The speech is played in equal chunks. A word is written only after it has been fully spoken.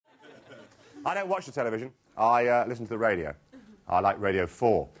I don't watch the television. I listen to the radio. I like Radio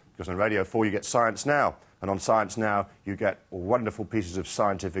 4, because on Radio 4 you get Science Now, and on Science Now you get wonderful pieces of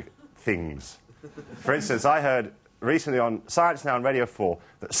scientific things. For instance, I heard recently on Science Now and Radio 4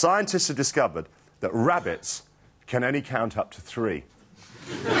 that scientists have discovered that rabbits can only count up to 3.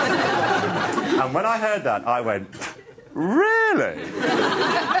 And when I heard that, I went, really?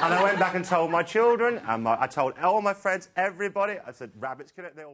 And I went back and told my children, and I told all my friends, everybody. I said, rabbits can... They all